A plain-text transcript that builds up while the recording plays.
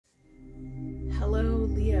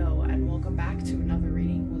back to another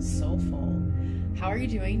reading with Soulful. How are you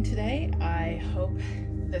doing today? I hope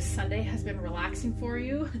this Sunday has been relaxing for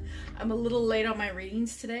you. I'm a little late on my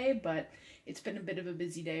readings today, but it's been a bit of a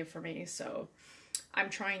busy day for me, so I'm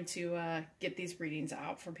trying to get these readings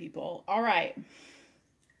out for people. All right,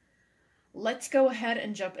 let's go ahead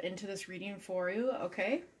and jump into this reading for you,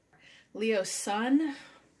 okay? Leo Sun,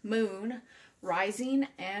 Moon, Rising,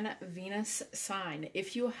 and Venus sign.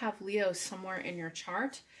 If you have Leo somewhere in your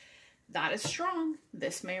chart, that is strong.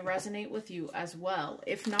 This may resonate with you as well.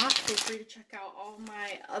 If not, feel free to check out all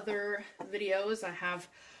my other videos. I have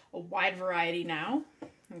a wide variety now,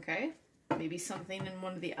 okay? Maybe something in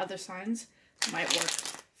one of the other signs might work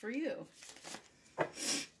for you.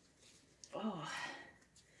 Oh,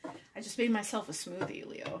 I just made myself a smoothie,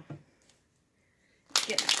 Leo.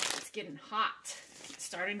 It's getting hot. It's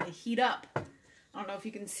starting to heat up. I don't know if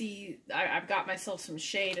you can see, I've got myself some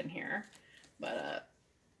shade in here, but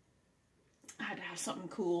I had to have something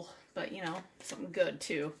cool, but you know, something good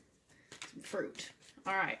too. Some fruit.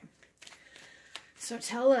 All right. So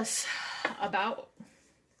tell us about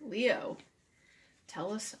Leo.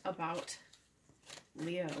 Tell us about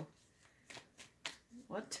Leo.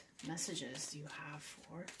 What messages do you have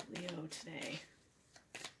for Leo today?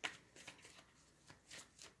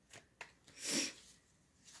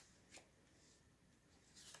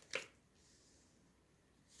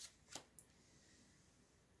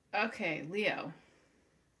 Okay, Leo.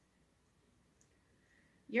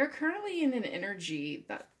 You're currently in an energy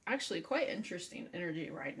that actually quite interesting energy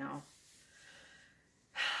right now.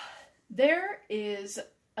 There is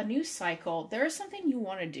a new cycle. There is something you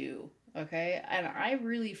want to do, okay? And I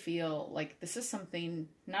really feel like this is something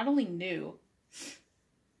not only new,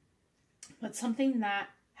 but something that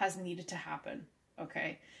has needed to happen,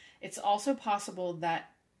 okay? It's also possible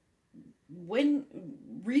that when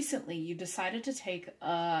recently you decided to take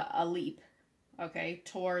a leap, okay,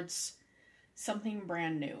 towards something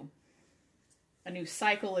brand new, a new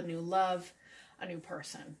cycle, a new love, a new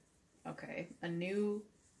person, okay, a new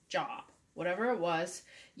job, whatever it was,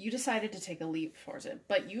 you decided to take a leap towards it,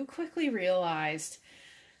 but you quickly realized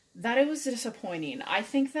that it was disappointing. I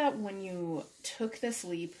think that when you took this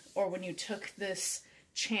leap or when you took this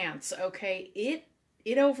chance, okay,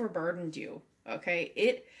 it overburdened you, okay,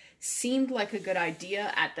 it seemed like a good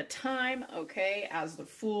idea at the time, okay, as the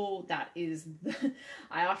Fool, that is,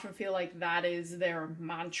 I often feel like that is their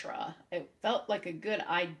mantra. It felt like a good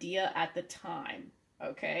idea at the time,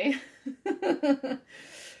 okay?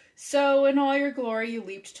 So in all your glory, you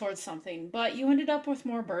leaped towards something, but you ended up with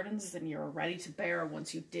more burdens than you were ready to bear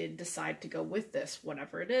once you did decide to go with this.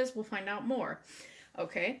 Whatever it is, we'll find out more,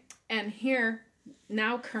 okay? And here,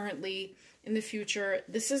 now currently, in the future,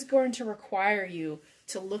 this is going to require you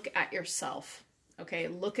to look at yourself, okay?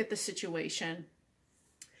 Look at the situation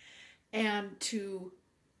and to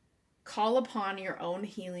call upon your own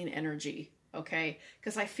healing energy, okay?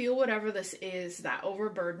 Because I feel whatever this is that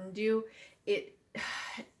overburdened you, it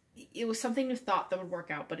was something you thought that would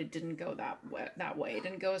work out, but it didn't go that way. It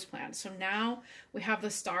didn't go as planned. So now we have the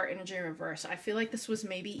star energy in reverse. I feel like this was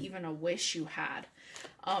maybe even a wish you had.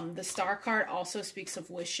 The star card also speaks of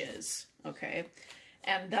wishes, okay?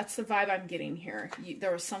 And that's the vibe I'm getting here.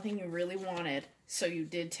 There was something you really wanted, so you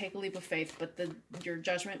did take a leap of faith, but your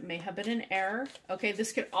judgment may have been an error. Okay,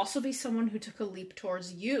 this could also be someone who took a leap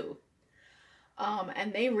towards you.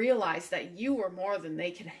 And they realized that you were more than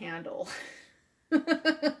they could handle.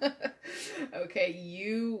 Okay,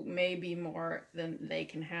 you may be more than they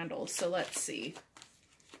can handle. So let's see.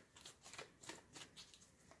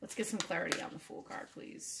 Let's get some clarity on the Fool card,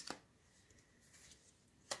 please.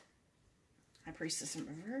 High Priestess in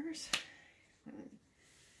reverse.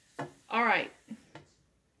 All right.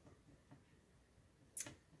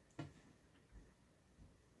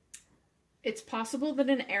 It's possible that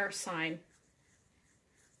an air sign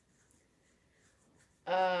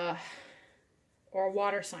or a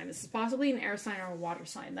water sign. This is possibly an air sign or a water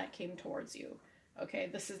sign that came towards you. Okay,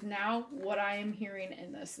 this is now what I am hearing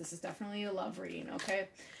in this. This is definitely a love reading, okay?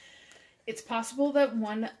 It's possible that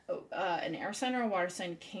an air sign or a water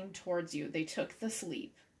sign came towards you. They took this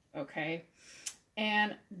leap, okay?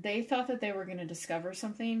 And they thought that they were going to discover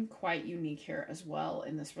something quite unique here as well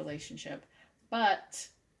in this relationship. But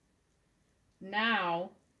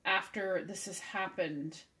now, after this has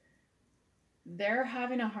happened, they're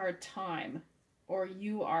having a hard time, or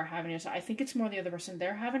you are having I think it's more the other person.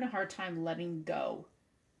 They're having a hard time letting go.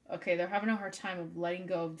 Okay, they're having a hard time of letting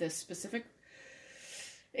go of this specific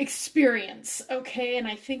experience, okay? And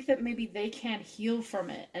I think that maybe they can't heal from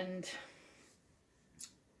it, and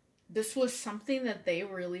this was something that they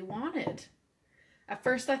really wanted. At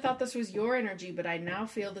first I thought this was your energy, but I now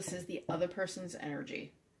feel this is the other person's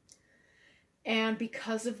energy. And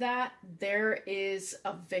because of that, there is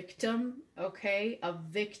a victim, okay? A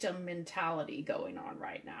victim mentality going on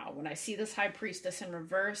right now. When I see this High Priestess in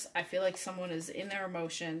reverse, I feel like someone is in their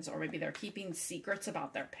emotions, or maybe they're keeping secrets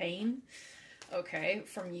about their pain, okay,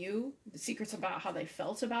 from you. The secrets about how they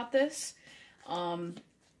felt about this.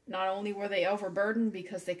 Not only were they overburdened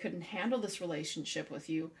because they couldn't handle this relationship with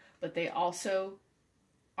you, but they also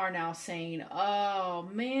are now saying, oh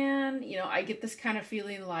man, you know, I get this kind of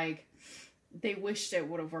feeling like they wished it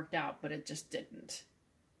would have worked out, but it just didn't.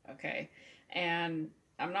 Okay. And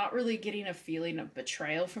I'm not really getting a feeling of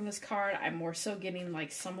betrayal from this card. I'm more so getting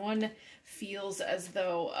like someone feels as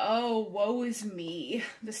though, oh, woe is me.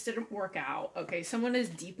 This didn't work out. Okay. Someone is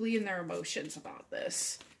deeply in their emotions about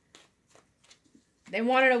this. They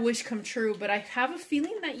wanted a wish come true, but I have a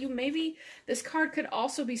feeling that you maybe, this card could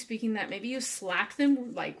also be speaking that maybe you slapped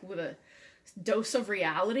them like with a dose of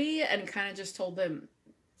reality and kind of just told them,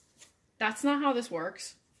 that's not how this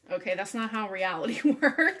works. Okay, that's not how reality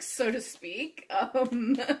works, so to speak.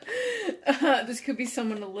 This could be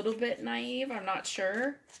someone a little bit naive. I'm not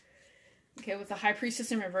sure. Okay, with the High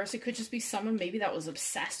Priestess in reverse, it could just be someone maybe that was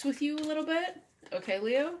obsessed with you a little bit. Okay,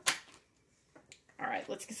 Leo? All right,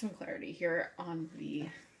 let's get some clarity here on the...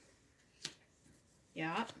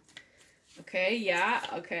 Yeah. Okay, yeah,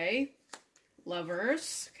 okay.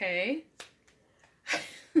 Lovers, okay.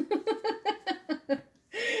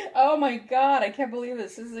 Oh my God, I can't believe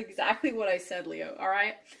this. This is exactly what I said, Leo. All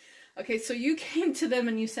right. Okay, so you came to them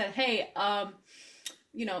and you said, hey,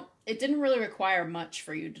 you know, it didn't really require much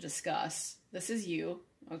for you to discuss. This is you.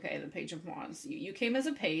 Okay, the Page of Wands. You came as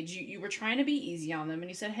a page. You were trying to be easy on them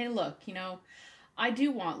and you said, hey, look, you know, I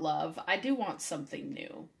do want love. I do want something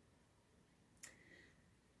new.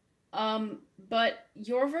 But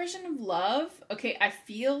your version of love, okay, I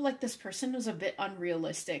feel like this person was a bit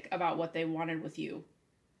unrealistic about what they wanted with you.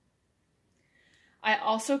 I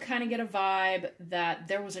also kind of get a vibe that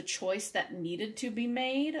there was a choice that needed to be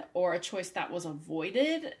made or a choice that was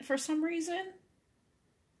avoided for some reason.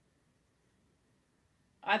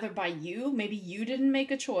 Either by you, maybe you didn't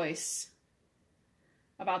make a choice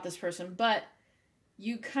about this person, but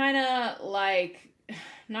you kind of like,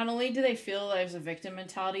 not only do they feel there's a victim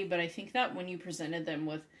mentality, but I think that when you presented them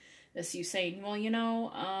with this, you saying, well, you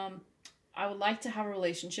know, I would like to have a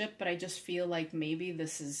relationship, but I just feel like maybe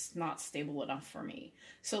this is not stable enough for me.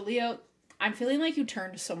 So Leo, I'm feeling like you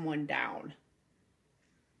turned someone down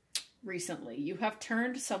recently. You have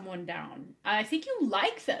turned someone down. I think you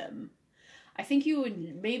like them. I think you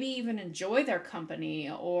would maybe even enjoy their company,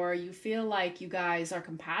 or you feel like you guys are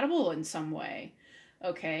compatible in some way.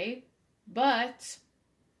 Okay, but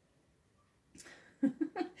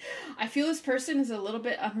I feel this person is a little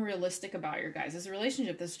bit unrealistic about your guys'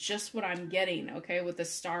 relationship. That's just what I'm getting, okay, with the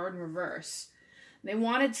Star in reverse. They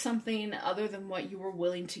wanted something other than what you were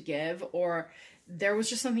willing to give, or there was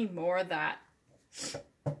just something more that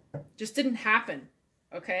just didn't happen,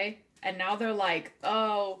 okay? And now they're like,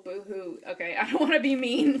 oh, boo-hoo. Okay, I don't want to be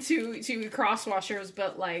mean to crosswashers,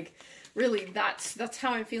 but like, really, that's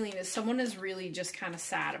how I'm feeling, is someone is really just kind of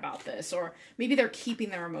sad about this, or maybe they're keeping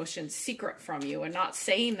their emotions secret from you and not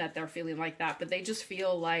saying that they're feeling like that, but they just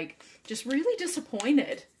feel like just really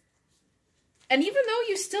disappointed. And even though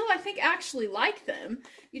you still, I think, actually like them,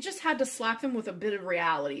 you just had to slap them with a bit of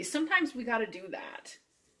reality. Sometimes we got to do that.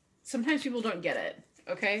 Sometimes people don't get it,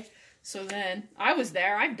 okay? So then, I was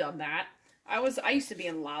there, I've done that. I used to be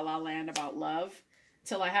in La La Land about love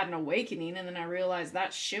till I had an awakening, and then I realized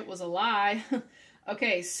that shit was a lie.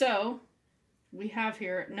 Okay, so we have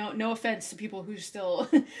here, no offense to people who still,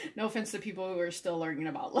 no offense to people who are still learning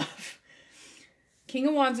about love. King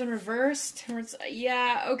of Wands in reverse, Temperance,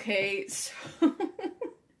 yeah, okay, so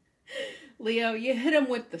Leo, you hit him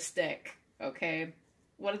with the stick, okay?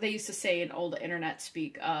 What did they used to say in old internet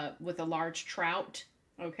speak, with a large trout,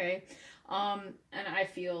 okay? And I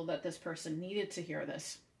feel that this person needed to hear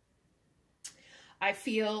this. I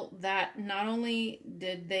feel that not only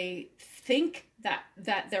did they think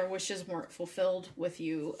that their wishes weren't fulfilled with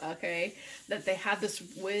you, okay, that they had this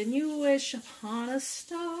when you wish upon a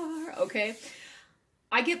star, okay.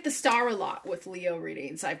 I get the star a lot with Leo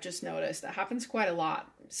readings. I've just noticed that happens quite a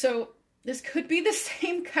lot. So this could be the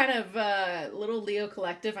same kind of little Leo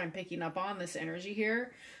collective I'm picking up on, this energy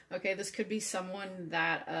here. Okay, this could be someone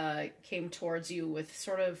that came towards you with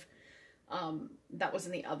sort of, that was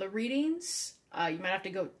in the other readings. You might have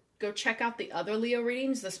to go check out the other Leo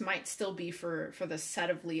readings. This might still be for the set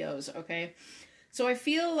of Leos, okay? So I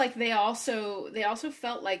feel like they also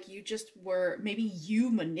felt like you just were, maybe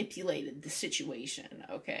you manipulated the situation,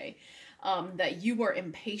 okay? that you were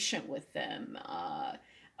impatient with them,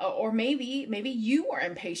 or maybe you were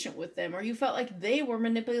impatient with them, or you felt like they were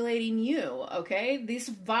manipulating you, okay? This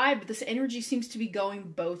energy seems to be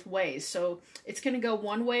going both ways. So it's going to go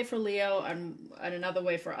one way for Leo and another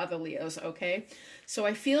way for other Leos, okay? So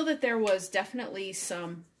I feel that there was definitely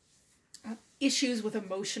some issues with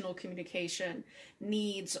emotional communication,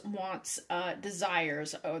 needs, wants,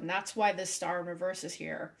 desires. Oh, and that's why this star in reverse is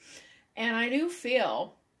here. And I do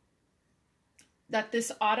feel that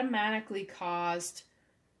this automatically caused,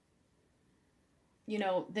 you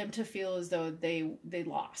know, them to feel as though they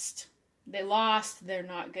lost. They lost. They're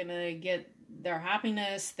not going to get their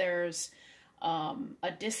happiness. There's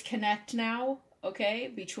a disconnect now,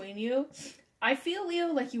 okay, between you. I feel,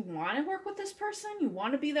 Leo, like you want to work with this person. You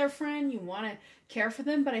want to be their friend. You want to care for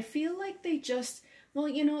them. But I feel like they just, well,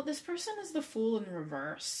 you know, this person is the Fool in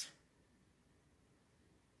reverse.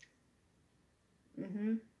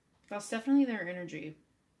 That's definitely their energy.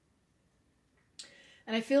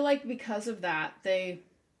 And I feel like because of that, they're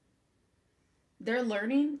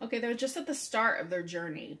learning. Okay, they're just at the start of their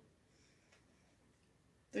journey.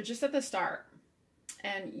 They're just at the start.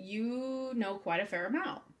 And you know quite a fair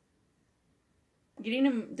amount. Getting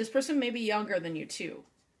him, this person may be younger than you too.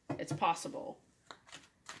 It's possible.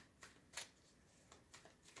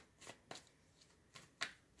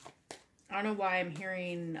 I don't know why I'm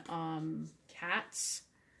hearing cats.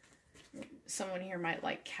 Someone here might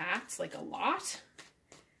like cats like a lot.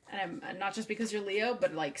 And I'm not just because you're Leo,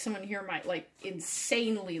 but like someone here might like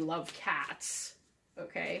insanely love cats.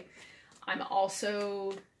 Okay. I'm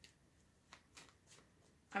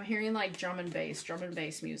hearing like drum and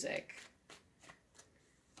bass music.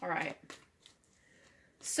 All right.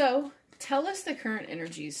 So tell us the current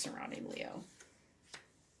energies surrounding Leo.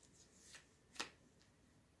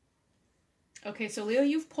 Okay, so Leo,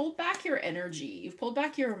 you've pulled back your energy. You've pulled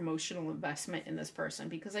back your emotional investment in this person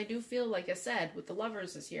because I do feel, like I said, with the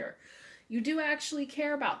Lovers this year, you do actually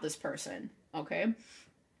care about this person, okay?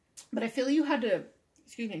 But I feel you had to,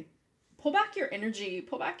 pull back your energy,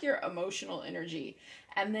 pull back your emotional energy,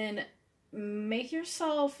 and then make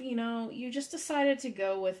yourself, you know, you just decided to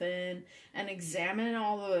go within and examine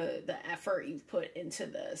all the effort you've put into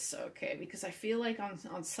this, okay? Because I feel like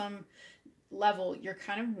on some level, you're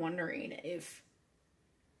kind of wondering if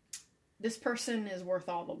this person is worth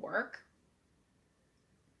all the work.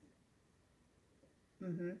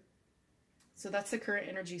 So that's the current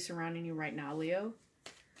energy surrounding you right now, Leo.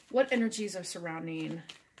 What energies are surrounding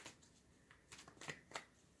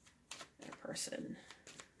their person?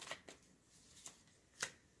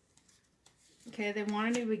 Okay, they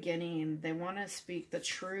want a new beginning. They want to speak the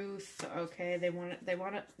truth. Okay, they want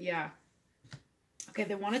to, yeah. Okay,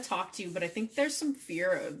 they want to talk to you, but I think there's some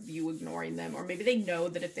fear of you ignoring them. Or maybe they know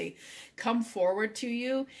that if they come forward to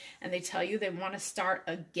you and they tell you they want to start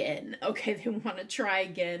again, okay, they want to try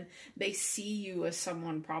again, they see you as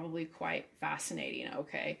someone probably quite fascinating,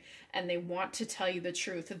 okay? And they want to tell you the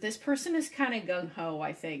truth. This person is kind of gung-ho,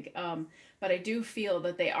 I think. But I do feel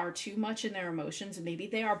that they are too much in their emotions, and maybe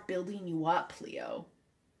they are building you up, Leo.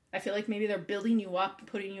 I feel like maybe they're building you up,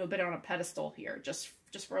 putting you a bit on a pedestal here, just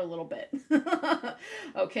for a little bit.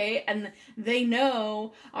 Okay? And they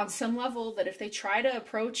know on some level that if they try to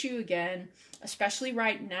approach you again, especially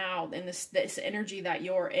right now in this energy that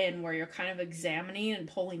you're in, where you're kind of examining and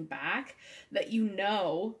pulling back, that you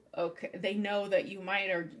know, okay, they know that you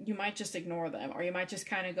might just ignore them, or you might just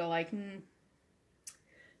kind of go like,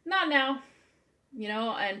 not now. You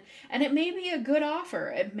know, and it may be a good offer.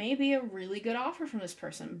 It may be a really good offer from this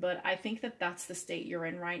person, but I think that that's the state you're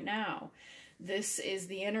in right now. This is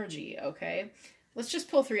the energy, okay? Let's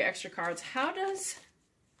just pull 3 extra cards. How does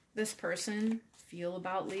this person feel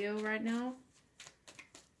about Leo right now?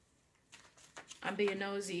 I'm being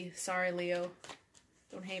nosy. Sorry, Leo.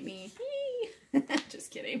 Don't hate me.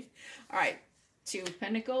 Just kidding. All right, 2 of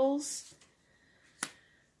Pentacles.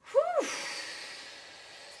 Whew.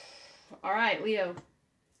 All right, Leo.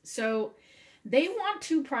 So they want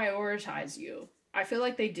to prioritize you. I feel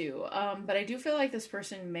like they do. But I do feel like this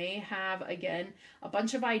person may have, again, a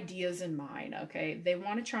bunch of ideas in mind, okay? They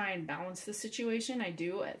want to try and balance the situation. I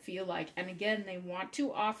do feel like, and again, they want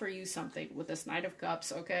to offer you something with this Knight of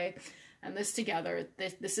Cups, okay? And this together,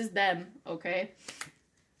 this is them, okay?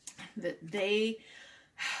 That they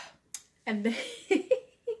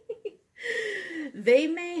they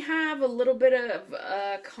may have a little bit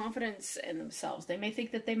of confidence in themselves. They may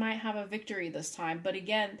think that they might have a victory this time. But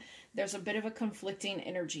again, there's a bit of a conflicting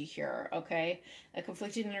energy here, okay? A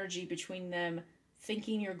conflicting energy between them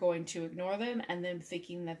thinking you're going to ignore them and them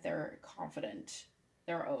thinking that they're confident.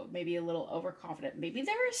 They're maybe a little overconfident. Maybe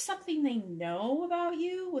there is something they know about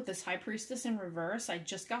you with this High Priestess in reverse. I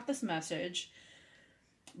just got this message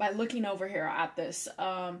by looking over here at this.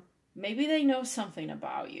 Maybe they know something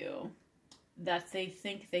about you that they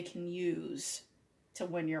think they can use to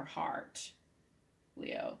win your heart,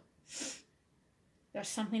 Leo. There's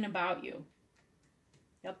something about you.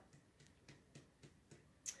 Yep.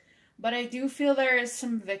 But I do feel there is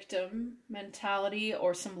some victim mentality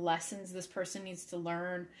or some lessons this person needs to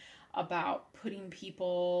learn about putting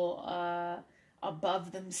people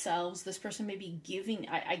above themselves. This person may be giving,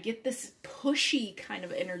 I get this pushy kind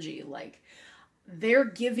of energy, like they're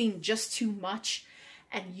giving just too much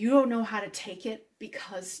and you don't know how to take it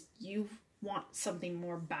because you want something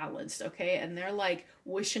more balanced, okay? And they're like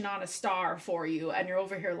wishing on a star for you and you're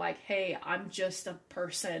over here like, hey, I'm just a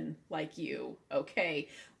person like you, okay?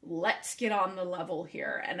 Let's get on the level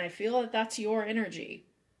here. And I feel that that's your energy.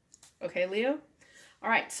 Okay, Leo? All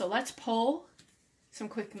right, so let's pull some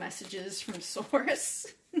quick messages from Source.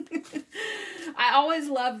 I always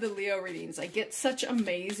love the Leo readings. I get such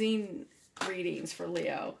amazing readings for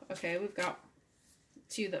Leo. Okay, we've got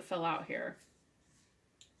 2 that fell out here.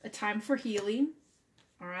 A time for healing.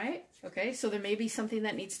 All right. Okay. So there may be something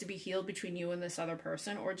that needs to be healed between you and this other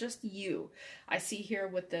person, or just you. I see here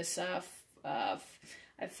with this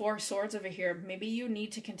 4 swords over here. Maybe you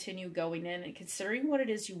need to continue going in and considering what it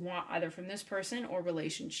is you want either from this person or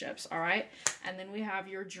relationships. All right. And then we have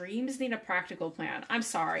your dreams need a practical plan. I'm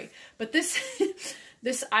sorry, but this,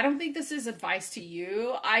 I don't think this is advice to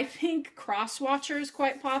you. I think cross watchers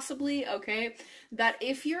quite possibly, okay, that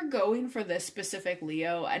if you're going for this specific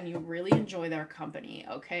Leo and you really enjoy their company,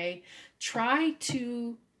 okay, try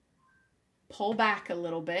to pull back a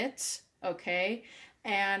little bit, okay,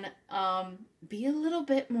 and be a little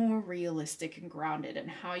bit more realistic and grounded in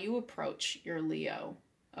how you approach your Leo,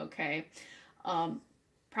 okay?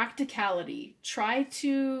 Practicality. Try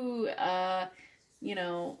to, you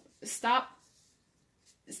know, stop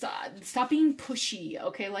being pushy,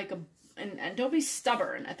 okay? Like and don't be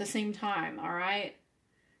stubborn at the same time, all right?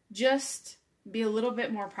 Just be a little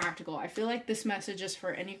bit more practical. I feel like this message is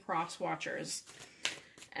for any cross watchers.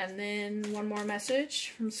 And then one more message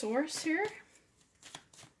from Source here.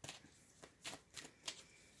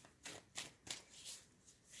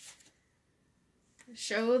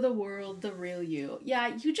 Show the world the real you.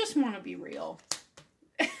 Yeah, you just want to be real.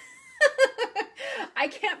 I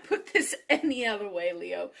can't put this any other way,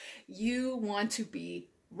 Leo. You want to be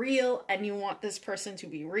real and you want this person to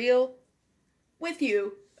be real with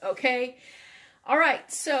you, okay? All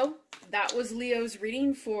right, so that was Leo's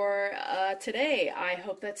reading for today. I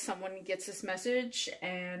hope that someone gets this message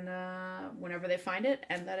and whenever they find it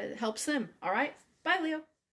and that it helps them. All right, bye, Leo.